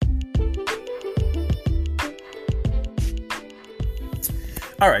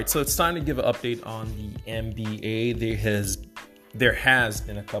All right, so it's time to give an update on the NBA. There has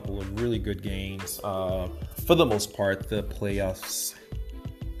been a couple of really good games. For the most part, the playoffs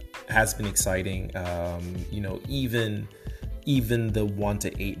has been exciting. Even the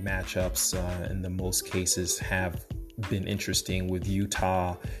 1-8 matchups in the most cases have been interesting, with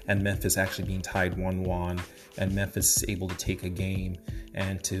Utah and Memphis actually being tied 1-1, and Memphis is able to take a game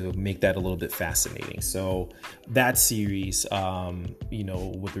and to make that a little bit fascinating. So that series,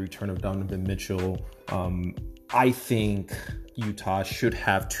 with the return of Donovan Mitchell, I think Utah should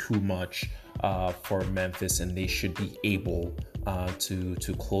have too much for Memphis, and they should be able to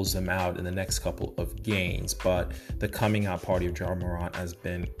close them out in the next couple of games. But the coming out party of Ja Morant has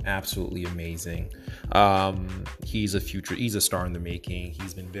been absolutely amazing. He's a star in the making.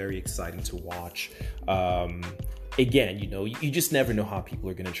 He's been very exciting to watch. Again, you just never know how people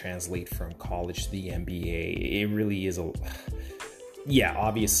are going to translate from college to the NBA. It really is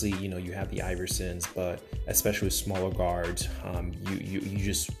obviously, you have the Iversons, but especially with smaller guards, you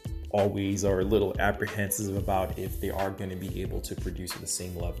just always are a little apprehensive about if they are going to be able to produce at the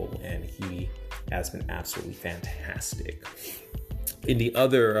same level, and he has been absolutely fantastic. In the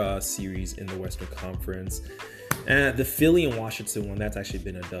other series in the Western Conference, the Philly and Washington one, that's actually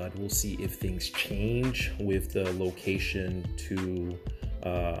been a dud. We'll see if things change with the location to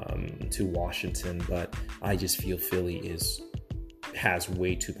Washington, but I just feel Philly has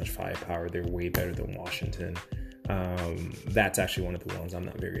way too much firepower. They're way better than Washington. That's actually one of the ones I'm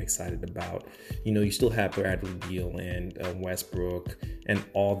not very excited about. You still have Bradley Beal and Westbrook and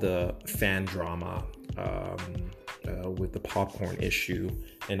all the fan drama with the popcorn issue,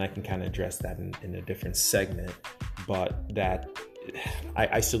 and I can kind of address that in a different segment, but that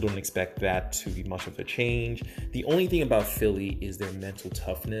I still don't expect that to be much of a change. The only thing about Philly is their mental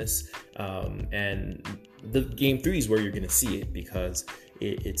toughness, and the game 3 is where you're going to see it, because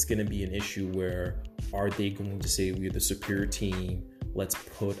it's going to be an issue where, are they going to say we're the superior team, let's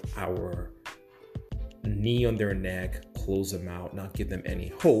put our knee on their neck, close them out, not give them any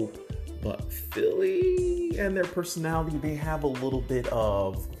hope? But Philly and their personality, they have a little bit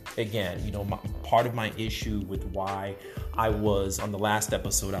of, again, part of my issue with why I was on the last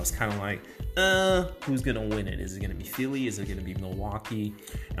episode, I was kind of like, who's going to win it? Is it going to be Philly? Is it going to be Milwaukee?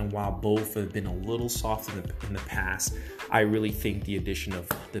 And while both have been a little soft in the past, I really think the addition of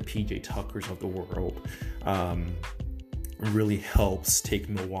the PJ Tuckers of the world really helps take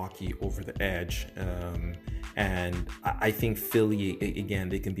Milwaukee over the edge. And I think Philly, again,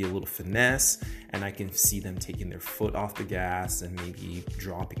 they can be a little finesse, and I can see them taking their foot off the gas and maybe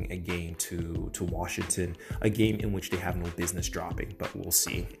dropping a game to Washington, a game in which they have no business dropping, but we'll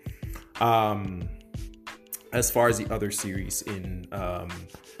see. As far as the other series in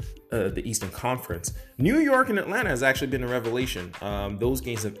the Eastern Conference, New York and Atlanta has actually been a revelation. Those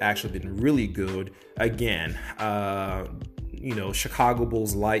games have actually been really good. Again, Chicago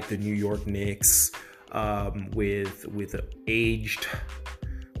Bulls like the New York Knicks, with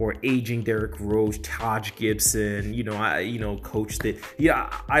aging Derrick Rose, Taj Gibson. Coached it. Yeah,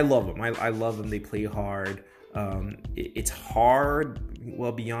 I love them. I love them. They play hard. It's hard,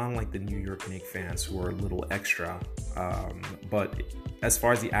 well, beyond like the New York Knicks fans who are a little extra. But as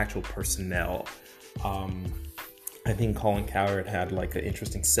far as the actual personnel, I think Colin Cowherd had like an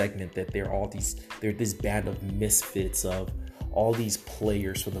interesting segment that they're this band of misfits of all these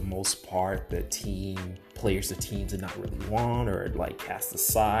players, for the most part, the teams did not really want or like cast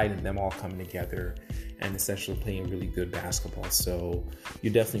aside, and them all coming together and essentially playing really good basketball. So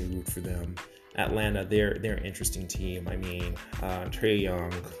you definitely root for them. Atlanta, they're an interesting team. I mean, Trae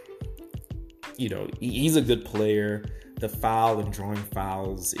Young, he's a good player. The foul and drawing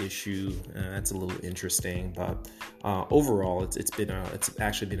fouls issue, that's a little interesting, but overall, it's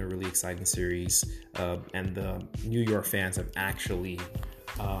actually been a really exciting series, and the New York fans have actually,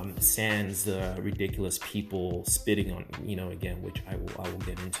 sans the ridiculous people spitting on, again, which I will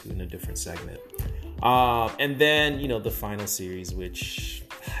get into in a different segment, and then the final series, which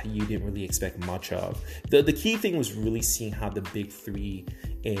you didn't really expect much of. The key thing was really seeing how the big three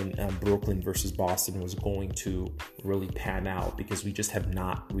in Brooklyn versus Boston was going to really pan out, because we just have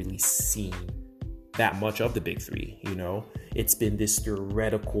not really seen that much of the big three. It's been this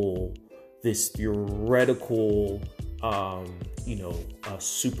theoretical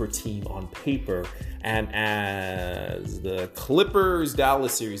super team on paper, and as the Clippers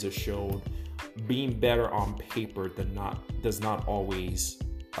Dallas series has shown, being better on paper does not always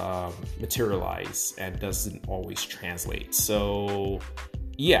materialize and doesn't always translate. So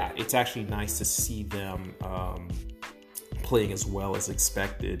yeah, it's actually nice to see them playing as well as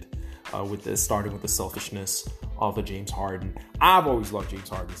expected. with this, starting with the selfishness of a James Harden. I've always loved James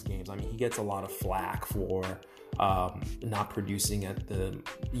Harden's games. I mean, he gets a lot of flack for not producing at the,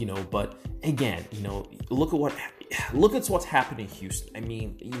 but again, look at what's happened in Houston. I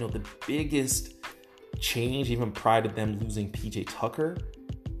mean, the biggest change, even prior to them losing PJ Tucker,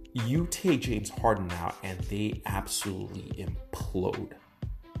 you take James Harden out and they absolutely implode.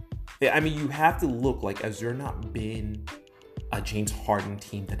 I mean, you have to look like, as there not been a James Harden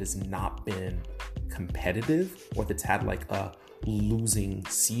team that has not been competitive or that's had like a losing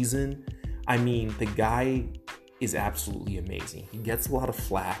season. I mean, the guy is absolutely amazing. He gets a lot of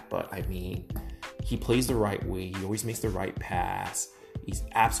flack, but I mean, he plays the right way. He always makes the right pass. He's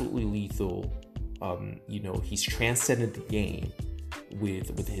absolutely lethal. He's transcended the game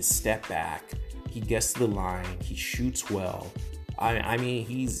with his step back. He gets to the line. He shoots well. I mean,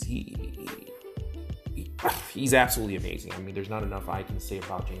 he's absolutely amazing. I mean, there's not enough I can say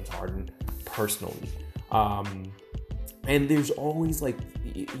about James Harden personally. And there's always like,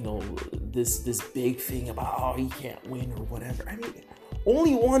 this big thing about, he can't win or whatever. I mean,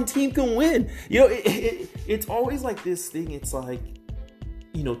 only one team can win. It's always like this thing. It's like,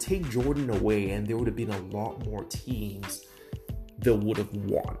 take Jordan away and there would have been a lot more teams that would have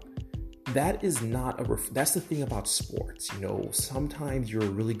won. That is not that's the thing about sports. Sometimes you're a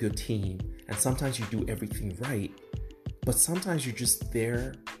really good team and sometimes you do everything right, but sometimes you're just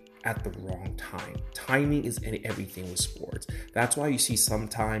there at the wrong time. Timing is everything with sports. That's why you see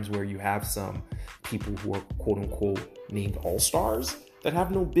sometimes where you have some people who are quote unquote named all-stars that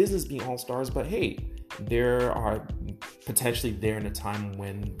have no business being all-stars, but hey, there are potentially there in a time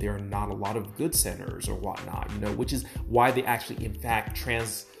when there are not a lot of good centers or whatnot, which is why they actually, in fact,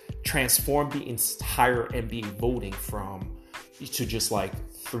 transformed the entire NBA voting to just like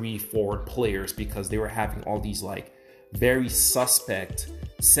 3 forward players, because they were having all these like very suspect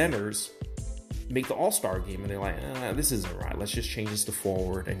centers make the all-star game, and they're like, this isn't right. Let's just change this to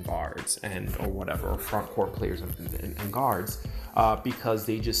forward and guards or whatever, or front court players and guards, because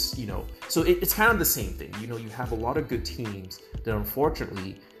they just, so it's kind of the same thing. You have a lot of good teams that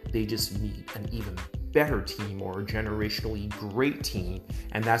unfortunately they just need an even better team or a generationally great team,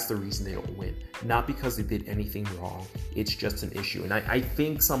 and that's the reason they don't win. Not because they did anything wrong, it's just an issue. And I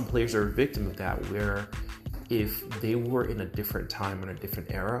think some players are a victim of that, where if they were in a different time, in a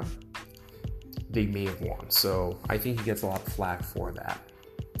different era, they may have won. So I think he gets a lot of flack for that.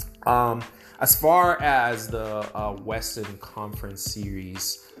 As far as the Western Conference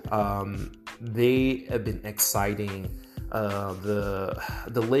series, they have been exciting. The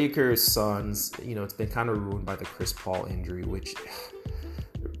Lakers Suns, it's been kind of ruined by the Chris Paul injury, which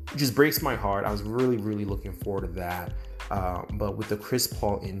just breaks my heart. I was really, really looking forward to that. But with the Chris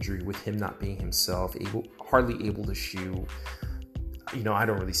Paul injury, with him not being himself, hardly able to shoot, I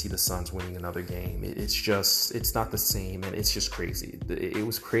don't really see the Suns winning another game. It's not the same, and it's just crazy. It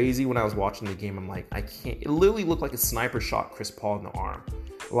was crazy when I was watching the game. I'm like, I can't. It literally looked like a sniper shot Chris Paul in the arm.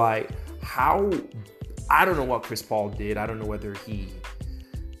 Like, how? I don't know what Chris Paul did. I don't know whether he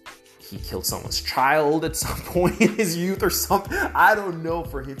killed someone's child at some point in his youth or something. I don't know,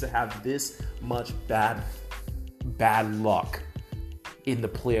 for him to have this much bad luck in the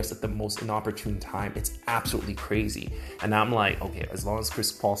playoffs at the most inopportune time. It's absolutely crazy. And I'm like, okay, as long as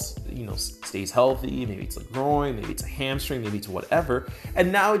Chris Paul, stays healthy, maybe it's a groin, maybe it's a hamstring, maybe it's whatever.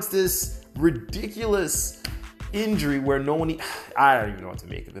 And now it's this ridiculous injury where I don't even know what to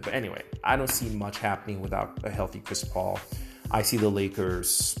make of it. But anyway, I don't see much happening without a healthy Chris Paul. I see the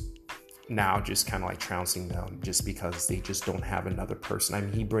Lakers now just kind of like trouncing them just because they just don't have another person. I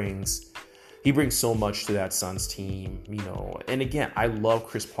mean, he brings so much to that Suns team, and again, I love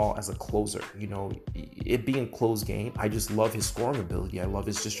Chris Paul as a closer, it being a close game. I just love his scoring ability. I love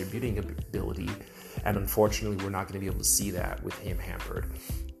his distributing ability. And unfortunately, we're not going to be able to see that with him hampered.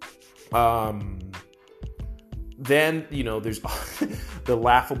 Then, there's the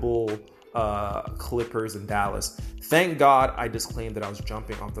laughable Clippers in Dallas. Thank God I disclaimed that I was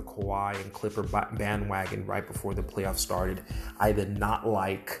jumping off the Kawhi and Clipper bandwagon right before the playoffs started. I did not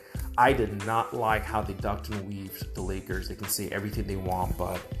like how they ducked and weaved the Lakers. They can say everything they want,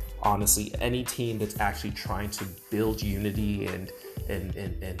 but honestly, any team that's actually trying to build unity and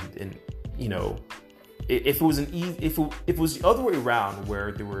if it was the other way around,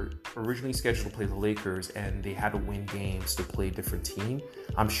 where they were originally scheduled to play the Lakers and they had to win games to play a different team,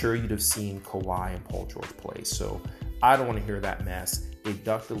 I'm sure you'd have seen Kawhi and Paul George play. So I don't want to hear that mess. They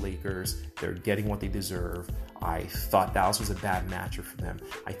ducked the Lakers. They're getting what they deserve. I thought Dallas was a bad matchup for them.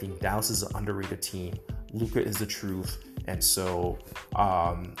 I think Dallas is an underrated team. Luka is the truth. And so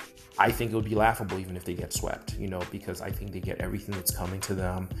I think it would be laughable even if they get swept, because I think they get everything that's coming to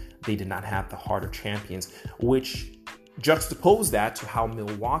them. They did not have the heart of champions, which juxtapose that to how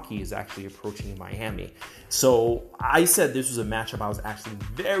Milwaukee is actually approaching Miami. So I said this was a matchup I was actually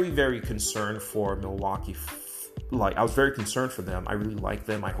very, very concerned for Milwaukee. I was very concerned for them. I really like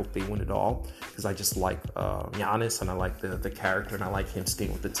them. I hope they win it all because I just like Giannis, and I like the character, and I like him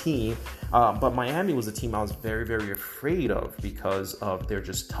staying with the team. But Miami was a team I was very, very afraid of because of they're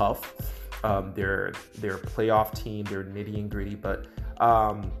just tough. They're a playoff team. They're nitty and gritty. But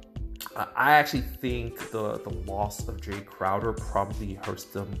I actually think the loss of Jay Crowder probably hurts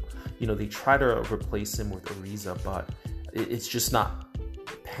them. They try to replace him with Ariza, but it's just not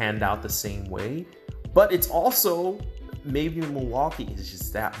panned out the same way. But it's also maybe Milwaukee is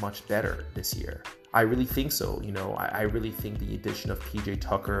just that much better this year. I really think so. I really think the addition of PJ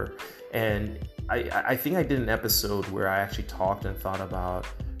Tucker, and I think I did an episode where I actually talked and thought about,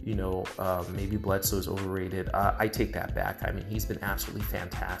 maybe Bledsoe is overrated. I take that back. I mean, he's been absolutely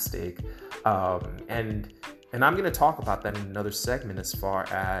fantastic. And I'm going to talk about that in another segment as far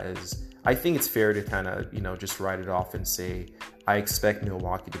as I think it's fair to kind of, just write it off and say, I expect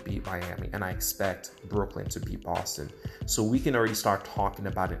Milwaukee to beat Miami and I expect Brooklyn to beat Boston. So we can already start talking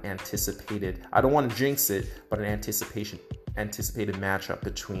about an anticipated, I don't want to jinx it, but an anticipated matchup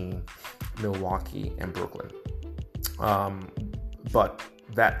between Milwaukee and Brooklyn. But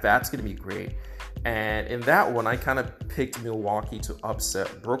that's going to be great. And in that one, I kind of picked Milwaukee to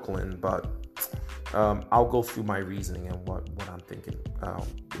upset Brooklyn, but I'll go through my reasoning and what I'm thinking,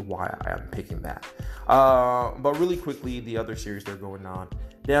 why I am picking that. But really quickly, the other series they're going on,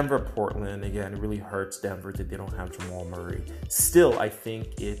 Denver, Portland. Again, it really hurts Denver that they don't have Jamal Murray. Still, I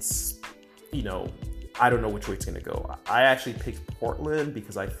think it's, I don't know which way it's going to go. I actually picked Portland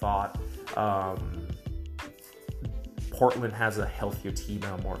because I thought Portland has a healthier team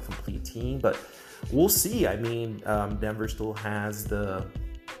and a more complete team, but we'll see. I mean, Denver still has the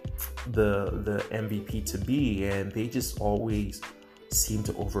MVP to be, and they just always seem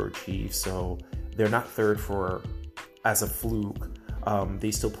to overachieve. So they're not third as a fluke.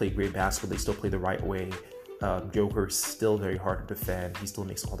 They still play great basketball. They still play the right way. Joker's still very hard to defend. He still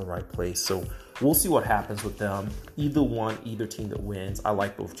makes all the right plays. So we'll see what happens with them. Either team that wins. I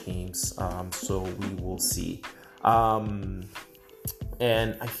like both teams. So we will see. And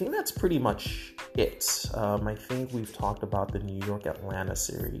I think that's pretty much it. I think we've talked about the New York-Atlanta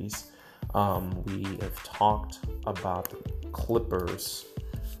series. We have talked about the Clippers,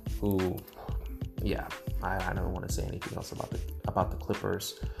 who, I don't want to say anything else about the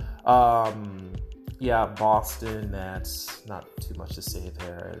Clippers. Boston, that's not too much to say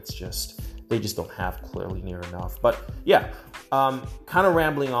there. It's just, they just don't have clearly near enough. But kind of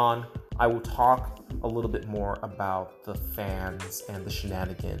rambling on. I will talk a little bit more about the fans and the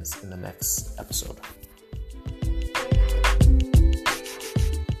shenanigans in the next episode.